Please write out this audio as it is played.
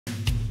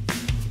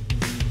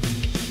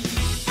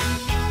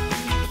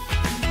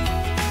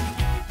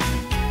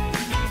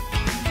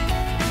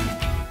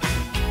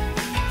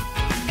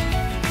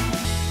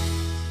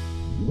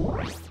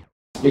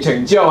疫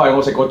情之後係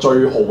我食過最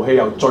豪氣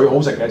又最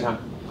好食嘅一餐，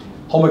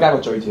可唔可以加個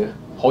最字咧？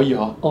可以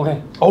嗬。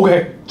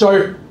OK，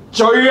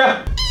 最啊！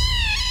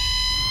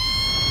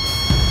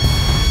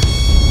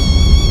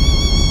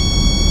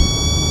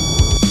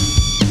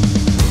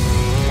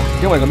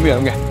因為咁樣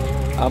嘅，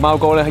阿貓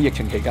哥咧喺疫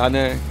情期間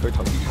咧，佢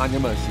投資餐飲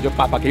啊蝕咗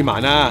800幾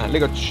萬啦，呢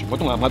個全個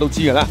東南亞都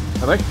知㗎啦，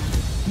係咪？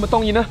咁啊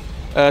當然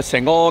啦，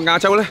成個亞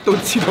洲咧都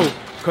知道。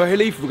佢喺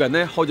呢附近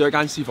咧開咗一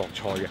間私房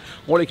菜嘅，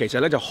我哋其實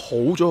咧就好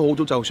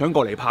早就想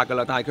過嚟拍㗎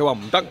啦，但係佢話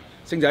唔得，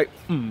星仔，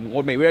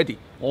我未 ready，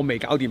 我未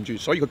搞掂住，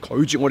所以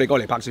佢拒絕我哋過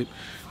嚟拍攝，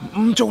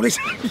唔做呢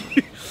生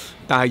意。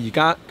但係而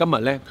家今日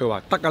咧，佢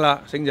話得㗎啦，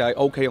星仔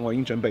OK， 我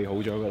已經準備好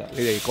咗㗎啦，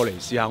你哋過嚟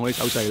試下我啲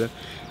手勢啦。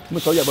咁啊，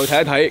所以入去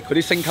睇一睇佢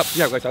啲升級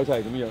之後嘅手勢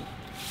係點樣。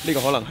呢個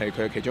可能係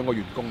佢嘅其中一個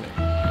員工嚟。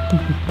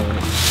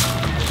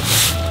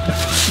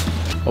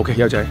OK，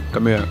 友仔，咁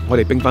樣我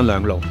哋兵分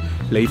兩路，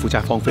你負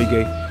責放飛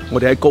機。我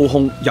哋喺高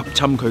空入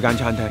侵佢間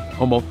餐廳，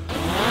好冇？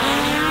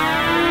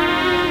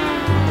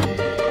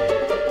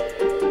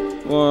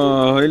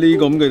哇！喺呢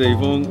個咁嘅地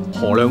方，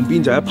河兩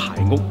邊就係一排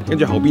屋，跟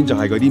住後邊就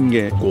係嗰啲咁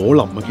嘅果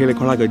林啊、茄哩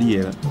咔啦嗰啲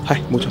嘢啦。係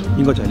冇錯，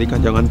應該就係呢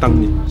間有眼燈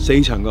嘅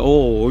4層嘅。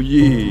哦，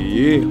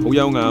咦，好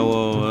優雅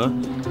喎，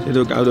即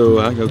係搞到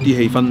有啲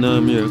氣氛啦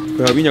咁樣。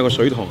佢後邊有個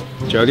水塘，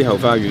仲有啲後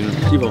花園，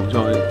私房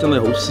菜真係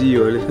好詩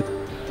喎！呢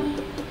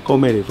個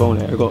咩地方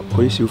嚟？一個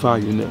嗰啲小花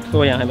園嚟。嗰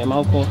個人係咪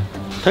貓哥？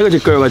睇佢隻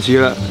腳就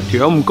似啦，條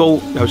友咁高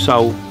又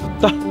瘦，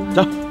得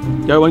走，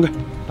有去揾佢。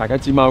大家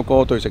知貓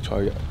哥對食材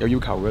有要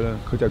求嘅啦，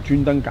佢就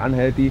專登揀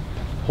喺一啲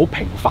好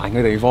平凡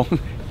嘅地方，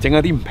整一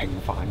啲唔平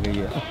凡嘅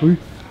嘢。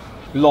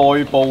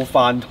內部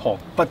飯堂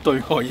不對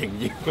外營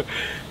業，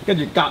跟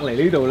住隔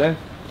離呢度咧，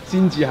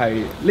先至係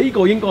呢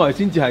個應該係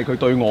先至係佢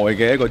對外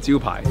嘅一個招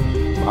牌。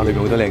哇！裏邊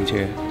好多靚車，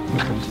咩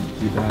保時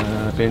捷啊、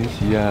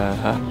Benz 啊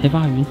嚇。喺花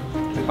園。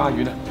喺花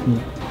園啊？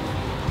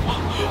哇！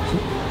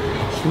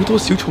好多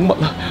小寵物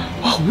啊！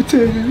哇，好正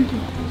啊呢度！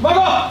貓哥，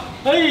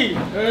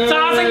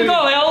嘉升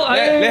哥你好，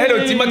你喺度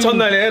剪乜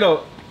春啊？你喺度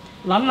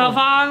撚下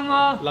花啊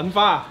嘛？撚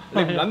花？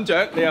你唔撚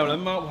雀，你又撚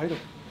貓喺度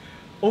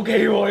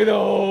 ，OK 喎呢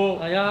度。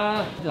係啊，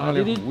呢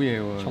啲好嘢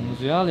喎。松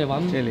樹啊，你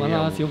揾下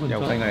小盆栽。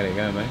有細藝嚟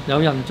㗎係咪？有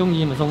人中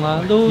意咪送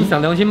啦，都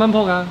成2000蚊棵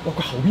㗎。哇！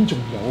佢後邊仲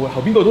有啊，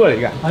後邊個都係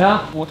嚟㗎。係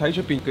啊，我睇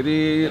出邊嗰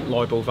啲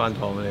內部飯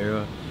堂嚟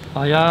㗎。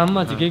係啊，咁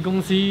啊自己公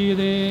司嗰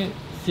啲。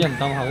私人檔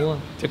口啊！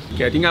即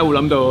其實點解會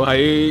諗到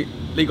喺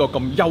呢個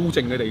咁幽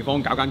靜嘅地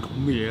方搞間咁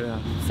嘅嘢咧？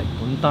成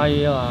本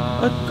低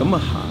啊嘛！咁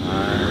啊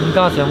係。咁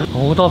加上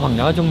好多朋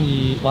友都中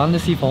意玩啲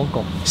私火局，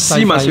私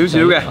密少少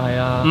嘅。係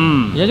啊。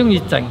而家中意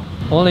靜，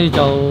我哋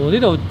就呢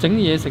度整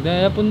嘢食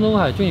咧，一般都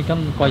係中意跟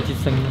季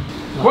節性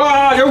嘅。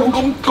哇！有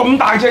咁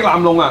大隻藍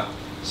龍啊！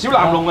小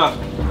藍龍啊！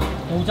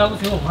澳洲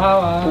小龍蝦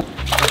啊！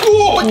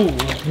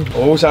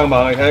好生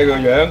猛，你睇下個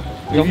樣。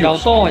肉又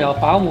多又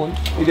飽滿，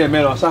呢啲係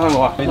咩咯？生蝦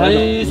鵝啊！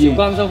喺韶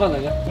關收翻嚟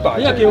嘅，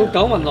呢個叫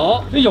九文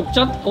螺，啲肉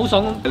質好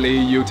爽。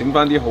你要整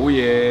翻啲好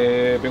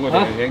嘢俾我哋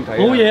輕輕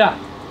睇。好嘢啊！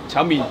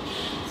炒麵，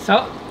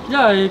一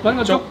係滾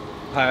個粥，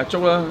係啊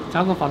粥啦，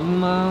炒個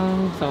粉啦，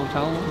就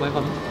炒米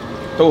粉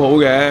都好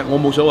嘅。我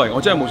冇所謂，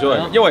我真係冇所謂，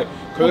因為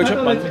佢嘅出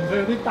品情緒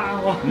有啲 down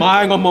喎。唔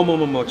係，我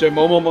冇，最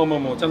冇，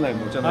真係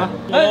冇，真係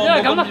冇。因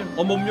為咁啦，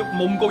我冇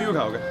咁高要求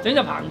嘅。整隻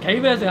蟛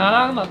蜞俾你食下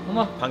啦，今日好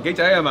嘛？蟛蜞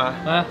仔係嘛？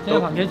係啊，整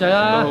隻蟛蜞仔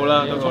啦。都好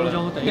啦，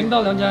整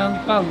多2隻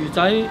鮑魚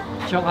仔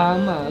灼下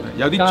咁啊。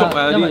有啲粥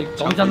啊，因為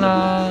講真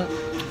啦，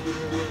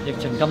疫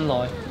情咁耐，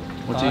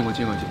我知，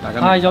大家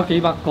派咗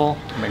幾百個，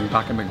明白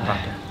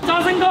嘅。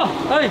嘉升哥，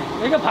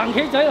你個蟛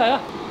蜞仔嚟啊！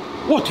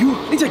哇，屌，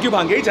呢隻叫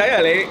蟛蜞仔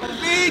啊你？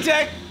呢隻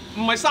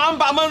唔係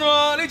300蚊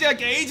喎，呢隻係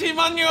幾千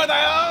蚊嘅喎，大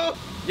佬。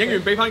影完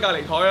俾翻隔離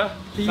台啦。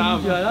3、2、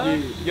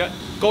1，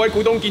各位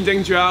股東見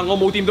證住啊！我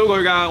冇掂到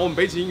佢㗎，我唔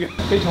俾錢嘅。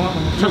幾重啊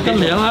？7斤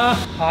2啦。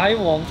蟹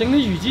黃整啲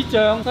魚子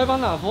醬，西班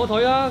牙火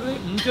腿啦，嗰啲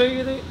5J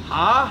嗰啲。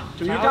嚇！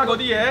仲要加嗰啲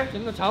嘢？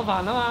整個炒飯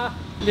啊嘛，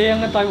靚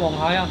嘅帝王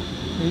蟹啊！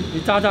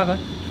你揸佢，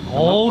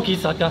好結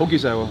實㗎。好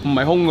結實喎，唔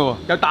係空嘅喎，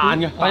有彈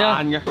嘅。係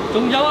啊。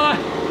仲有啊！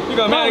呢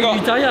個係咩？鮑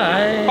魚仔啊！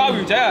鮑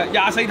魚仔啊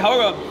，24頭一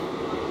個。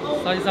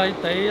細細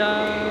地啊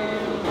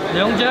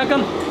，2隻1斤。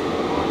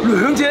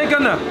2隻1斤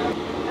啊！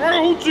好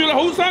絕啊，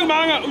好生猛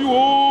啊！哎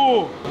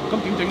呦，咁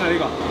點整啊呢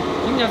個？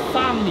整隻3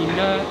年嘅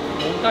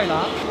冇雞乸，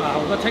熬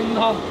個清湯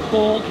過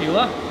橋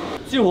啊！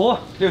燒鵝啊！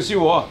呢度燒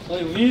鵝啊！我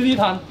用呢啲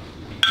炭。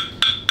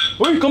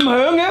喂，咁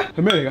響嘅？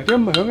係咩嚟㗎？點解咁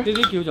響嘅？呢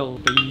啲叫做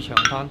避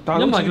長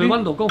炭，因為佢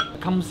溫度高，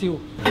襟燒。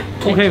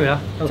OK 未啊？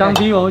爭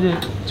啲喎，好似。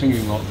清遠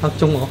鵝、黑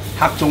中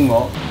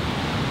鵝。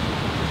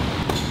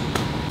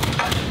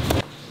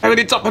睇嗰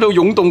啲汁喺度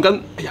湧動緊。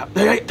哎呀，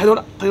睇到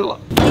啦！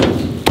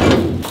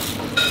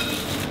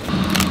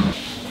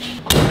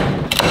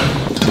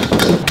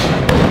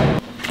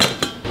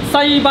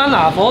西班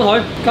牙火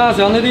腿，加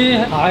上呢啲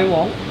蟹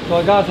黃，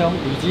再加上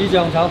魚子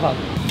醬炒飯。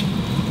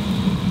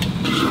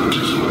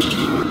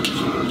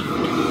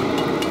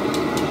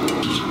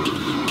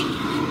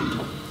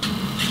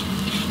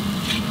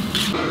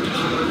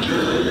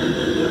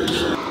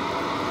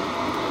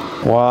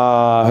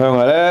哇，香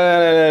啊！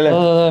嚟，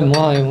唔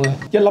好，一粒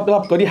粒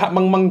嗰啲黑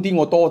掹掹啲，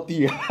我多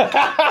啲嘅。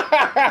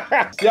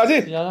試下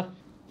先。試下啦。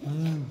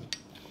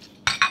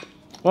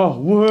哇，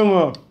好香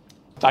啊！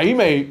底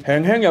味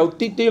輕輕有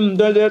啲啲咁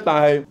多啫，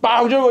但係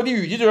爆咗嗰啲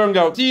魚子醬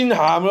就煎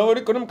鹹咯，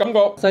嗰啲感覺。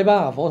西班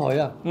牙火腿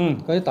啊，嗰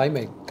啲底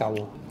味夠。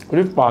嗰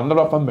啲飯粒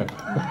粒分明。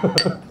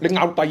你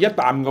咬第一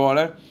啖嘅話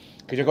咧，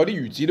其實嗰啲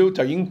魚子都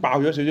就已經爆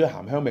咗少少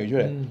鹹香味出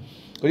嚟，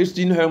嗰啲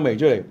鮮香味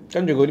出嚟，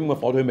跟住嗰啲咁嘅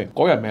火腿味，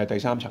嗰人味係第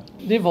三層。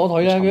啲火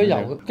腿咧，嗰啲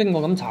油經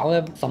過咁炒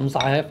咧，滲晒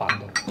喺飯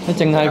度。你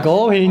淨係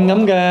嗰片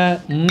咁嘅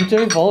5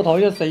張火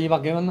腿都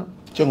400幾蚊啦。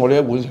即係我呢一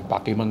碗成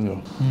100幾蚊㗎。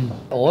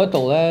我呢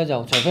度咧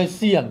就除非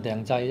私人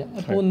訂製，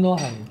一般都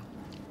係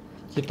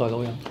接待老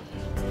人。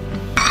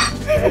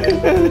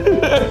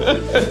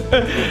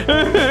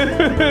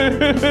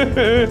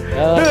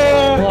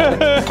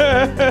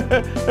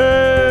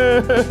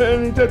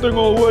你真係對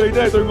我好啊！你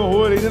真係對我好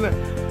啊！你真係，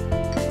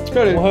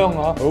真係好香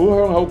啊！好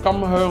香，好甘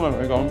香啊！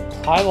同你講，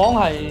蟹黃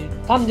係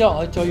吞咗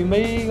落去最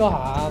尾嗰下，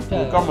即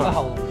係喺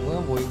喉嚨嗰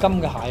種回甘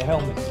嘅蟹香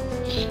味。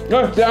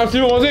嚟試下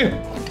試我先。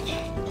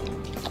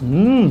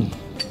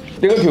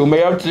你個調味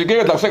有自己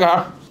嘅特色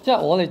嚇。即係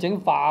我哋整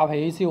化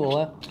皮燒鵝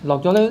咧，落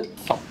咗呢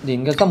10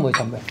年嘅深梅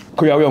陳皮。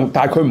佢有用，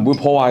但係佢唔會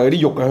破壞嗰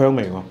啲肉嘅香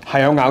味喎，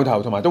係有咬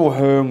頭同埋都會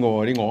香嘅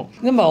喎啲鵝。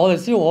因為我哋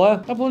燒鵝咧，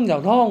一般由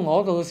湯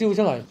鵝到燒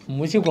出嚟唔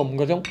會超過5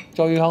個鐘，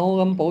最好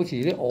咁保持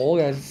啲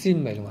鵝嘅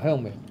鮮味同埋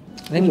香味。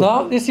你唔覺得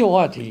啲燒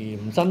鵝係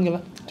甜身嘅咩？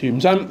甜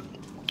身，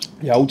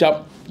有汁，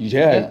而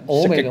且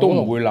係食極都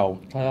唔會漏。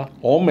係啊，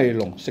鵝味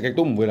濃，食極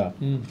都唔會漏。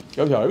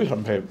有時候啲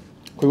陳皮。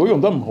佢如果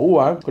用得唔好嘅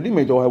話，佢啲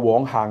味道係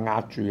往下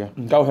壓住嘅，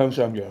唔夠向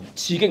上揚，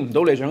刺激唔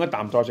到你想一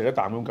啖再食一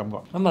啖嗰種感覺。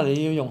咁啊，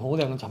你要用好靚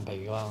嘅陳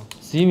皮㗎嘛，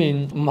市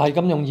面唔係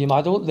咁容易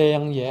買到靚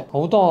嘢，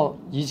好多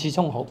以次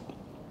充好。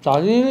就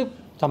係呢啲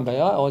陳皮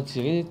啊，我自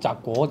己摘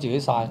果自己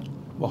曬，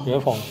自己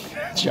放。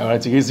全係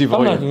自己師傅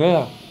嘅。咁啊自己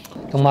啊，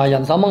同埋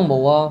人手掹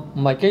毛啊，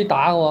唔係機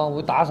打嘅喎，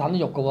會打散啲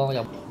肉嘅喎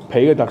又。皮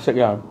嘅特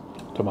色啊，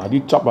同埋啲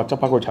汁啊，執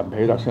翻個陳皮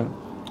嘅特色，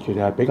其實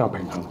係比較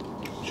平衡，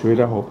處理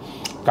得好。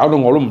搞到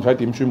我都唔使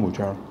點酸梅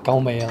醬，夠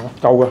味啊！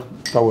夠嘅，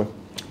夠嘅。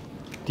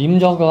點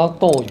咗覺得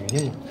多餘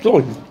添。多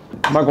餘。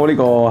媽哥呢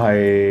個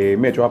係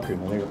咩組合拳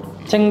啊？呢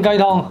個清雞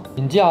湯，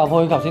然之後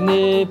配頭先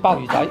啲鮑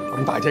魚仔。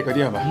咁大隻嗰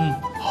啲係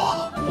咪？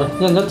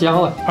一人一隻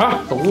開。嚇！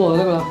倒喎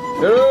得㗎啦。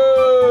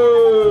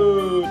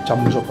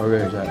浸熟佢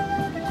嘅其實，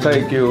即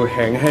係叫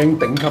輕輕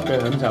頂級嘅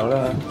享受啦。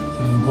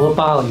好多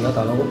鮑魚啊，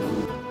大佬。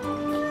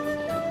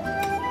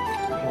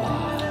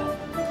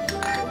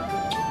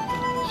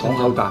爽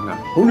口彈牙，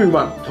好嫩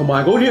滑，同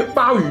埋嗰啲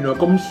鮑魚原來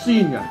咁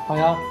鮮嘅。係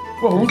啊，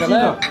哇好鮮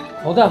啊！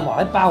好多人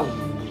話啲鮑魚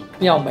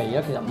邊有味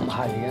啊，其實唔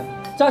係嘅，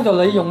爭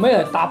在你用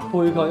咩嚟搭配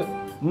佢。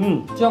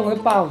將嗰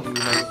啲鮑魚味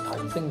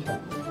提升出嚟。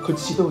佢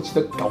切都切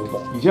得夠薄，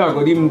而且係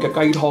嗰啲咁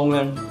嘅雞湯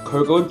咧，佢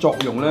嗰種作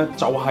用咧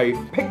就係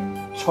辟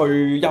除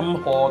任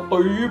何對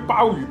於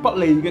鮑魚不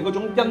利嘅嗰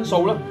種因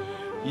素啦。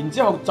然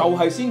之後就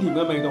係鮮甜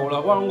嘅味道啦，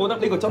哇！我覺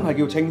得呢個真係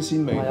叫清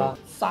鮮味。係啊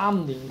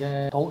，3年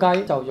嘅土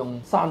雞就用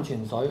山泉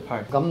水，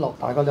咁落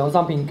大概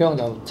2-3片薑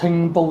就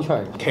清煲出嚟。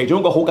其中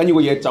一個好緊要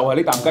嘅嘢就係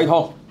呢啖雞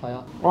湯。係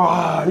啊。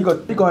哇！呢個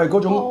係嗰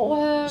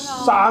種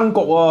生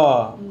焗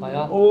啊。係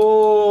啊。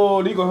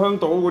哦，呢個香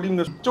島嗰啲咁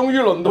嘅，終於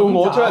輪到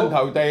我出人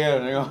頭地啊！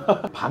你講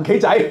棚企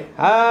仔，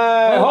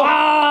唉，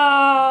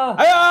哇！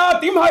哎呀，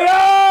點係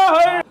啊？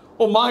係，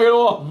我唔買嘢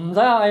咯喎。唔使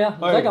係啊，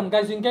唔使撳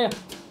計算機啊。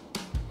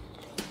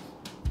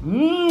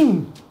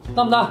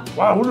得唔得？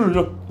哇，好嫩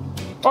啊！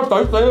抵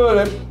死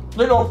啊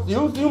你落少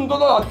少咁多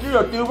辣椒，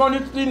又調翻啲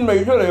鮮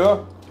味出嚟喎。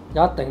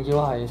一定要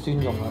係蒜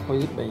蓉啊，配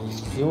啲微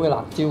小嘅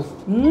辣椒。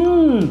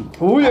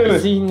好嘢味。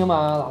鮮㗎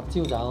嘛，辣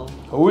椒就。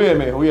好嘢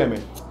味，好嘢味。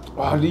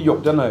哇！啲肉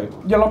真係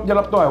一粒一粒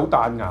都係好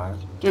彈牙嘅，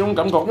即係種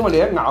感覺，因為你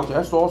一咬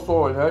就一梳一梳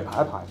嘅，一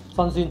排一排。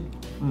新鮮。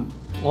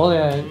我哋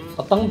係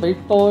特登俾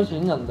多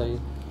錢人哋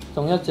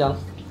送一隻啱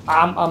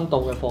啱到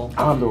嘅貨。啱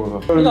啱到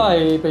嘅貨。呢個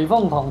係避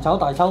風塘炒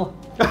大秋。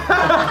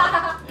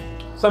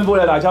辛苦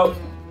你大秋，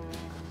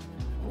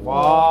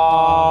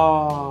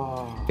哇！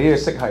呢隻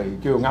色係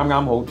叫做啱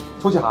啱好，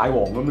好似蟹黃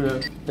咁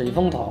樣。避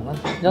風塘咧，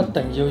一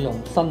定要用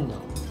新油。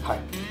係，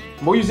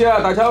唔好意思啊，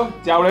大秋，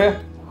嚼你。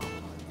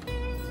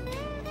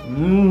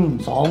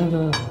爽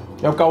啫，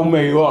有夠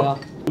味喎，好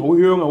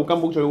香啊，好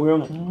金寶脆，好香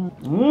啊。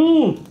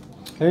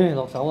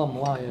落手啊，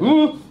唔好客氣。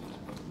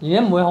而且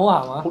唔會好鹹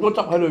啊。好多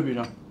汁喺裏邊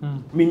啊。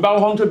麵包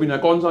糠出邊係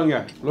乾身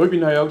嘅，裏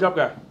邊係有汁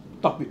嘅。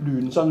特別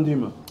嫩身添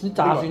啊！啲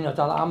炸蒜又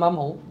炸得啱啱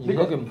好，而且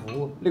佢唔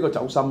苦。呢個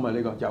走心啊！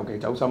呢個尤其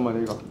走心啊！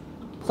呢個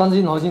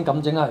新鮮海鮮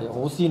咁整係好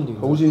鮮嫩。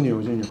好鮮嫩，好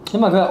鮮嫩。因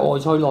為佢係外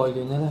脆內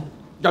嫩嘅咧。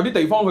有啲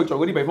地方去做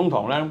嗰啲避風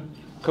塘咧，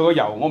佢個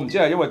油我唔知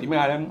係因為點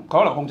解咧，佢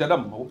可能控制得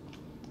唔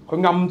好。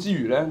佢暗之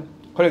餘咧，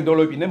佢令到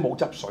裏邊咧冇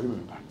汁水，明唔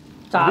明白？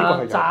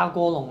炸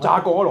過籠。炸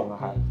過籠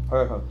啊！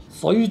係。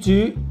水煮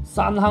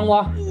山坑蛙。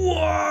哇！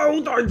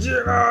好大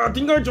隻啊！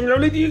點解仲有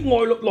呢啲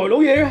來佬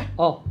嘢嘅？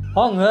哦。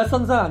可能佢喺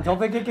新西蘭坐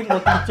飛機經過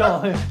跌咗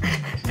落去。呢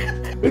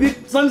啲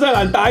新西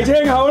蘭大青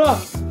口啦，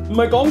唔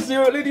係講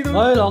笑啊！呢啲都。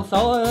可以落手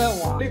啊！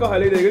哇！呢個係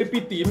你哋嗰啲必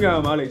點㗎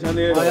係嘛？嚟親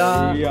呢度。係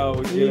啊。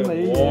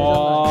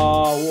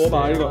哇！好可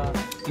怕呢個。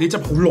呢汁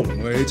好濃啊！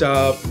呢汁。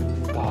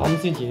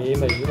咁先至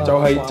美㗎嘛。就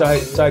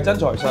係真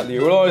材實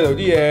料咯，呢度啲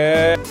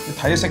嘢，你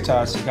睇得識就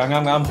係時間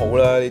啱啱好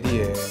啦，呢啲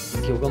嘢。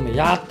調個味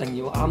一定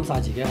要啱晒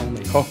自己口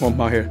味。好，我唔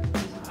客氣。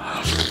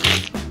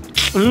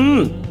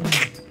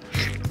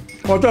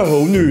哇！真係好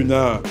嫩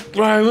啊！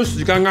哇！個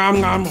時間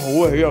啱啱好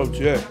啊，起油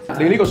煮啊！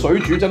你呢個水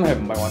煮真係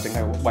唔係話淨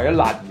係為咗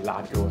辣而辣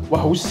嘅喎。哇！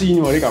好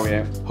鮮喎呢嚿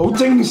嘢，好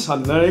精神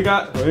啊！你而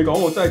家同你講，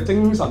我真係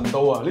精神到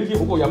啊！呢啲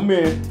好過飲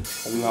咩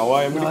紅牛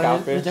啊，飲嗰啲咖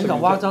啡。你整嚿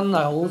蛙真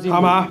係好鮮。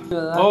係嘛？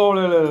好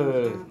嚟，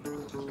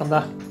得唔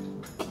得？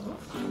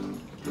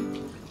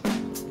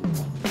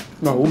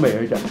哇！好味啊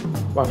呢隻，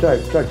哇！真係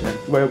正，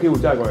喂有機會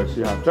真係過嚟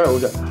試下，真係好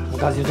食。冇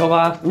介紹錯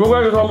吧？冇介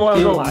紹錯，冇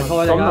介紹錯。叫埋菜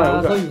嚟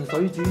㗎，雖然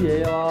水煮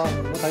嘢喎，唔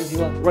好睇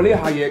少啊。喂，呢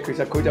下嘢其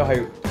實佢就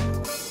係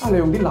你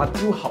用啲辣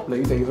椒合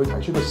理地去提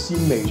出個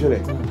鮮味出嚟，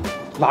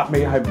辣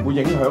味係唔會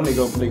影響你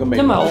個味。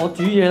因為我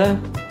煮嘢咧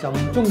就唔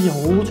中意好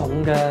重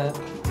嘅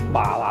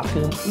麻辣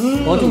嘅，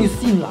我中意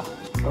鮮辣、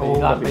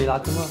微辣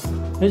咁嘛。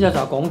呢隻就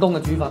係廣東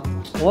嘅煮法，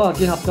我啊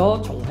結合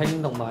咗重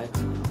慶同埋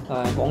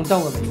廣州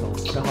嘅味道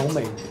嘅口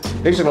味。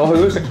你食落去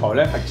嗰啲食材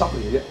咧係汁嚟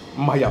嘅啫，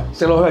唔係油，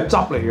食落去係汁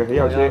嚟嘅，起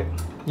油車。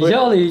而且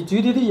我哋煮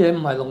呢啲嘢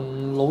唔係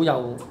用老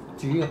油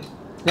煮嘅，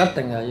一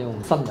定係要用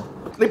新油。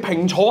你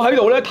平坐喺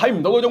度咧睇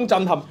唔到嗰種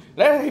震撼，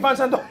你一起翻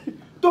身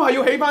都係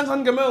要起翻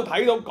身咁樣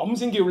睇到，咁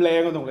先叫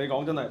靚啊！同你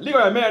講真係，呢個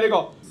係咩啊？呢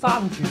個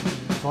山泉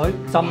水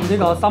浸呢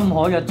個深海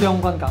嘅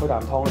將軍甲，嗰啖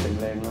湯一定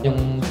靚啦。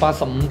用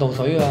85度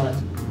水啊！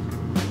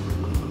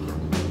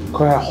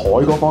佢係海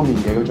嗰方面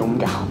嘅嗰種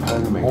鹹香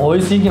嘅味。海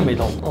鮮嘅味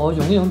道，我用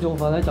呢種做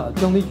法咧就係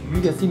將啲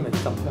魚嘅鮮味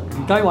浸入。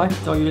魚雞位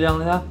最靚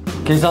你睇，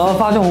其實我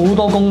花咗好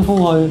多功夫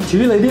去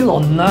處理啲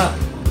鱗啊！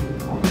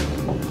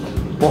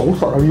哇，好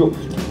實啊啲肉，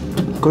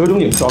佢嗰種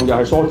形狀又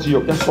係梳子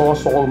肉，一梳一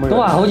梳咁樣。都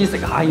係好似食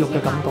蟹肉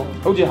嘅感覺。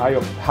好似蟹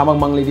肉，黑掹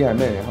掹呢啲係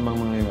咩嚟？黑掹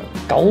掹呢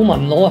個九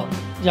文螺啊！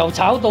由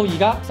炒到而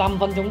家3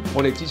分鐘。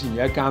我哋之前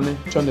有一間咧，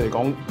相對嚟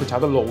講佢炒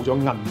得老咗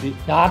韌啲，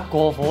一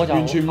過火就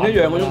完全唔一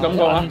樣嗰種感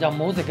覺啊！就唔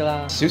好食㗎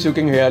啦。少少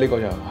驚喜啊！呢個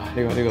就呢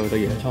個好得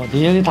意。唔錯，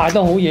你太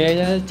多好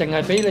嘢啫，淨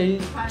係俾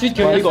你啜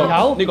佢嘅時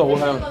候。呢個好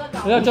香。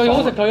你係最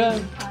好食佢啊！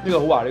呢個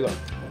好滑呢個。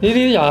呢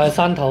啲又係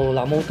汕頭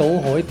南澳島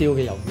海釣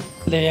嘅魷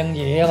魚，靚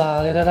嘢啊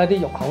嘛！你睇睇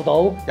啲肉厚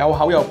度，又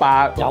厚又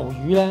白。魷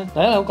魚咧，第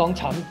一好講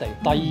產地，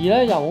第二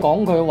咧又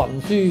講佢運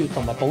輸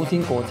同埋保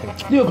鮮過程。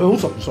呢個佢好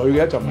純粹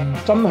嘅一陣，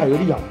真係嗰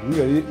啲魷魚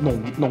嘅啲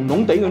濃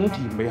濃地嗰種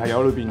甜味係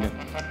有裏邊嘅，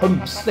佢唔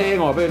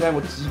腥我話俾你聽，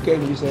我只驚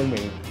啲腥味。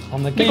係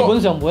咪基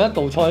本上每一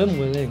道菜都唔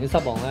會令你失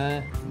望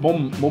咧？冇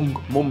唔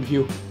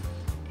囂，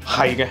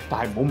係嘅，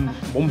但係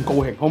冇唔高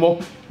興，好冇？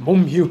冇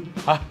唔囂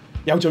嚇。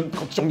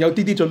仲有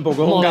啲進步嘅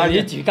空間嘅。我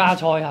哋啲住家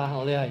菜嚇，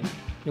我哋係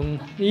用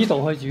呢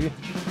度去煮，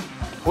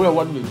好有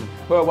溫源，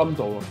好有溫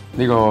度啊！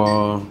呢個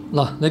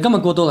嗱，你今日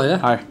過到嚟咧，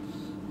係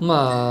咁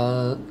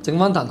啊，整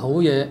翻壇好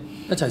嘢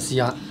一齊試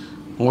下。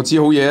我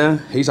知好嘢啊，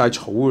起晒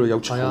草啦，有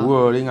草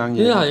喎呢間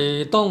嘢。呢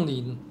係當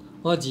年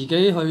我自己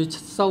去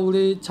收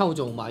啲秋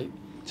造米，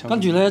跟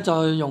住咧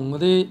就用嗰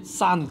啲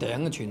山頂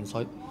嘅泉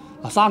水。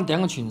嗱，山頂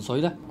嘅泉水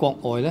咧，國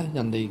外咧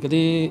人哋嗰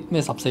啲咩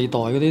14代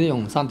嗰啲都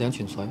用山頂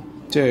泉水。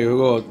即係嗰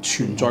個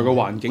存在嘅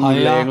環境要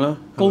靚啦，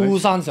高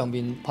山上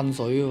邊噴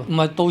水喎，唔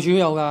係到處都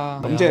有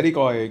㗎。咁即係呢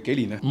個係幾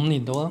年啊？5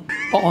年到啦，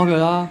剝開佢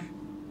啦。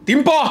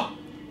點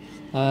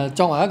剝？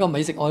作為一個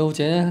美食愛好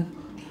者咧，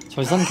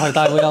隨身攜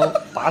帶會有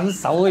扳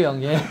手一樣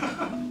嘢，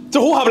就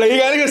好合理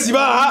嘅呢個事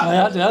吧嚇。係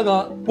啊，仲有一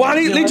個。哇！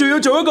你仲要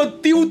做一個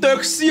雕琢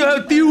師喺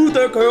度雕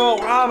琢佢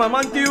喎，哇！慢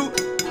慢雕，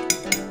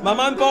慢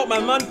慢剝，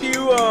慢慢雕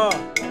啊！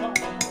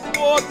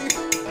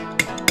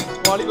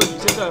哇！呢個儀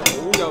式真係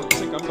好有儀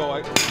式感，各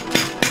位。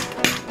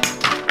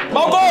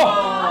茂哥，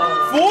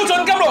苦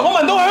盡甘來，我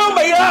聞到香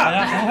味啦！係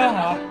啊，好香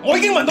嚇！我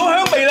已經聞到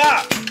香味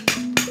啦！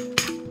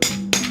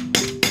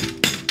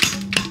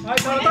開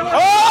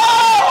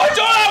咗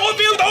啦！我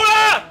feel 到啦！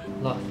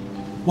嗱，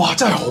哇，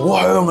真係好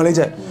香啊呢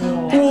隻！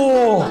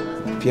哇，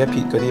撇一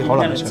撇嗰啲可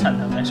能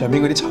上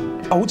邊嗰啲塵，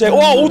好正！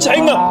哇，好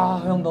正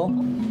啊！香到，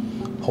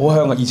好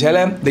香啊！而且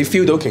咧，你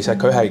feel 到其實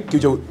佢係叫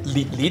做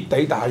烈烈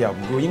地，但係又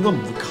唔會應該唔會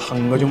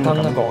坑嗰種感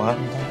覺啊！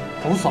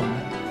好順。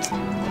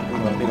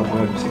呢個好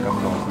有儀式感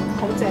㗎。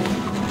好正！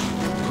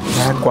睇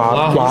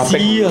掛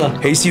壁啊，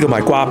起司同埋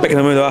掛壁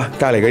睇唔睇到啊？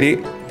隔離嗰啲，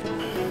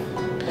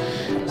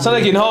身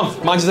體健康，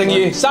萬事勝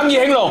意，生意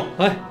興隆，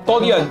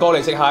多啲人過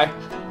嚟食蟹。哇！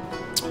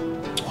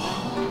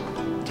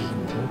甜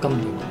到咁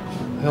甜，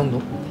香到，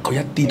佢一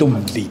啲都唔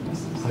烈，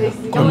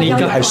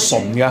佢係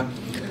純㗎，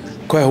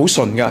佢係好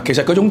純㗎。其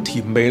實嗰種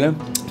甜味咧，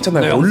真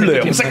係好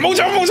涼食，冇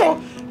錯，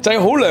就係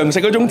好涼食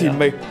嗰種甜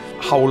味，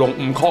喉嚨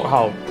唔確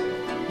喉。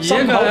而且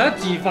佢係一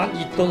自發熱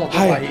到落個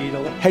胃度，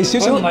係少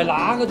少唔係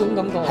乸嗰種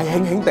感覺，係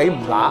輕輕地唔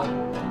乸，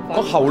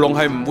個喉嚨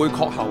係唔會確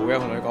喉嘅。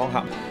同你講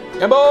下，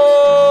飲杯，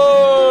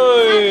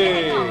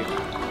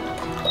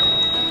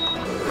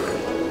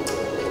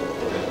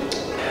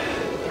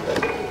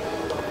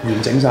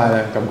完整晒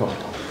啦感覺。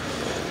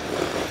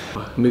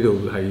咁呢度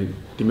係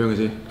點樣嘅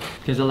先？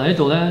其實嚟呢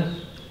度咧，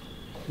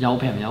有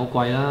平有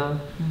貴啦。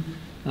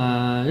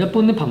一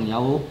般啲朋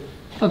友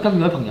都係根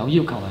據啲朋友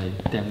要求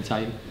嚟訂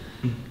製。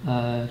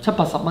7、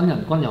80蚊人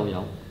均又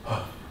有，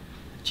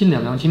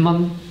 1000-2000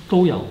蚊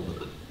都有。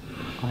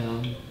係啊，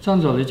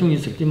爭在你中意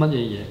食啲乜嘢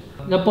嘢。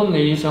一般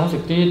你想食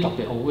啲特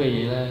別好嘅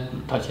嘢咧，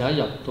提前1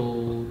日到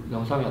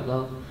2-3日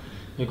啦。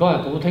如果係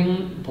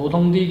普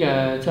通啲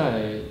嘅，即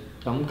係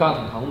咁家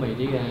庭口味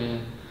啲嘅，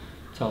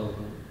就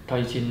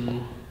提前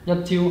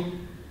1朝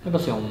1個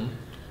上午，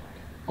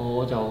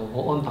我就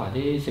好安排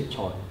啲食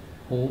材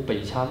好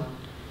備餐。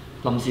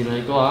臨時嚟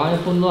嘅話，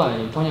一般都係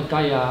湯隻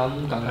雞啊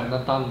咁簡簡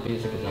單單俾你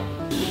食嘅咋。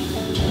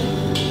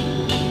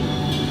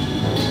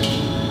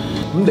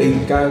咁你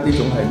而家呢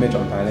種係咩狀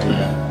態咧？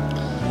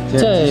而家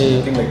即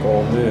係經歷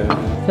過咩樣？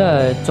即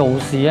係做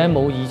事咧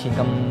冇以前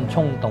咁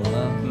衝動啦，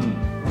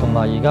同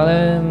埋而家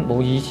咧冇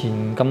以前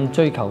咁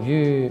追求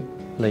於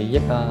利益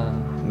啊、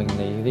名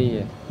利嗰啲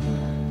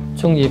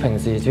嘢，中意平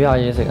時煮下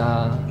嘢食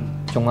啊，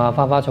種下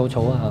花花草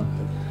草啊，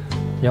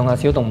養下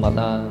小動物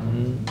啊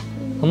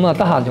咁啊，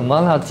得閒仲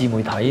玩下自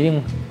媒體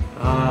添，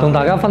同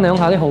大家分享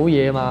下啲好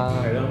嘢嘛。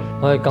係咯，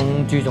我哋更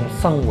注重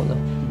生活啊，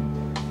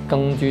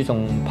更注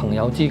重朋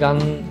友之間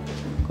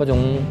嗰種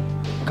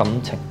感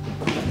情。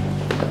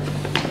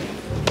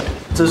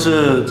這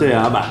是這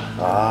老闆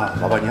啊，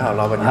老闆你好，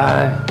老闆你好。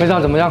非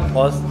常怎麼樣？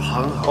我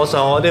很好，我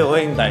上海啲好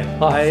兄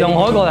弟。上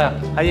海過嚟啊？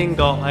喺英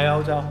國，喺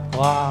歐洲。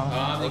哇！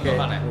你過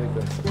翻嚟。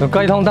條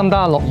雞湯得唔得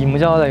啊？落鹽嘅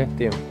啫，我哋。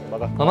掂，拜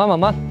拜。慢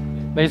慢。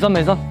微信。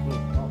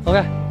OK，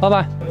 拜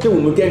拜。即係會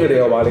唔會驚佢哋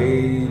又話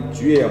你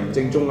煮嘢又唔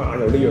正宗啊？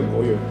又呢樣嗰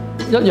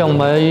樣？一樣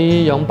咪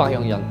養百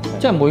樣人，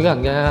即係每個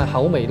人嘅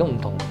口味都唔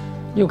同，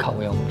要求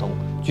又唔同，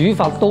煮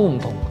法都唔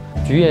同。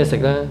煮嘢食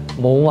咧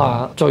冇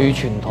話最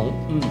傳統，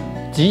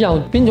只有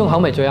邊種口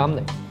味最啱你。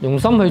用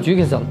心去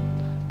煮，其實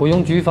每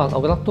種煮法，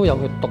我覺得都有佢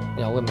獨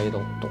有嘅味道、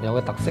獨有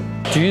嘅特色。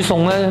煮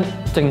餸咧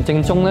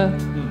正宗咧，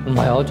唔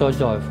係我最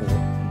在乎，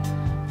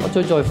我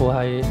最在乎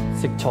係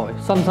食材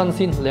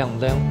新鮮、靚唔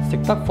靚，食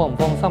得放唔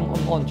放心、安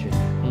唔安全。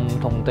唔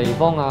同地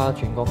方啊，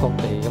全國各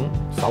地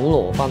咁搜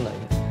羅翻嚟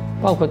嘅，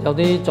包括有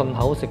啲進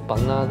口食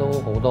品啦，都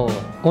好多嘅。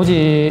好似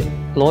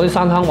攞啲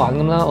山坑玩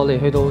咁啦，我哋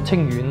去到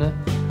清遠咧，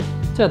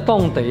即係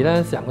當地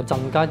咧成個鎮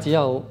街只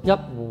有1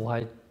戶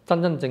係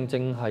真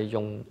正係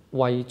用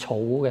餵草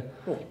嘅，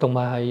同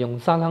埋係用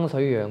山坑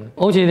水養嘅。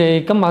好似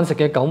你今晚食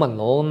嘅九紋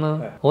螺咁啦，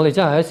我哋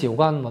真係喺韶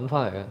關揾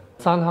翻嚟嘅。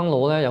山坑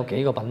螺咧有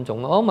幾個品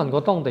種，我問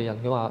過當地人，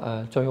佢話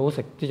最好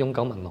食呢種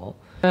九紋螺。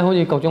好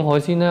似各種海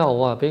鮮咧，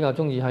我比較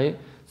中意喺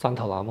汕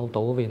頭南澳島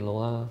嗰邊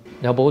攞啦，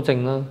有保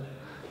證啦，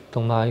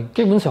同埋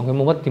基本上佢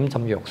冇乜點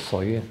浸藥水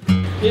嘅。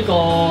呢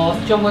個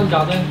將軍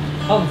甲咧，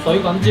可能水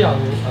滾之後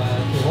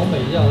調好味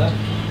之後咧，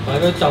但係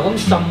佢就咁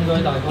浸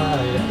佢大概係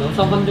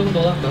2-3分鐘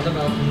到啦，就得㗎，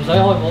唔使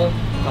開火。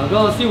嗱，嗰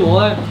個燒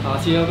鵝咧，下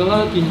次我更加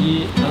建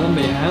議等個味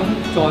響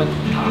再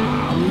淡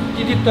啲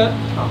得，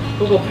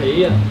嗰個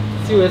皮啊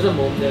燒起身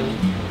冇咁靚。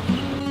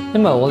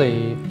因為我哋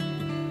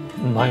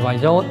唔係為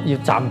咗要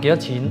賺幾多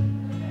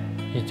錢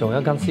而做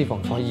一間私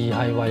房菜，而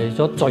係為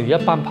咗聚一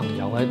班朋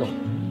友喺度，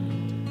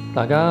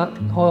大家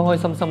開開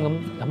心心咁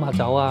飲下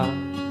酒啊，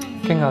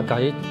傾下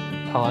偈，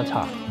泡下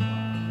茶，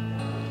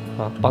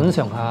品嚐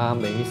下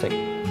美食，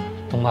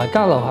同埋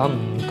交流下唔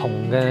同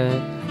嘅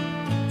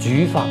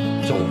煮法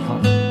做法。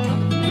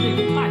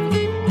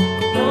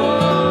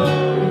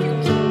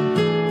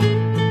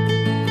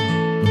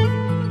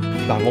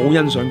嗱，我好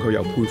欣賞佢，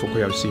又佩服佢，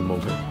又羨慕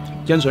佢。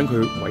欣賞佢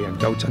為人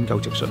夠真夠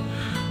直率，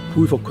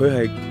佩服佢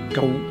係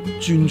夠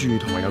專注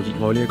同埋有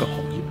熱愛呢一個行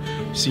業，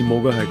羨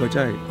慕嘅係佢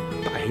真係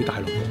大起大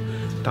落嘅，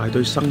但係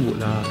對生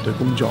活啊、對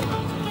工作啊，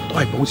都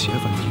係保持一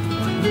份熱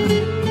愛。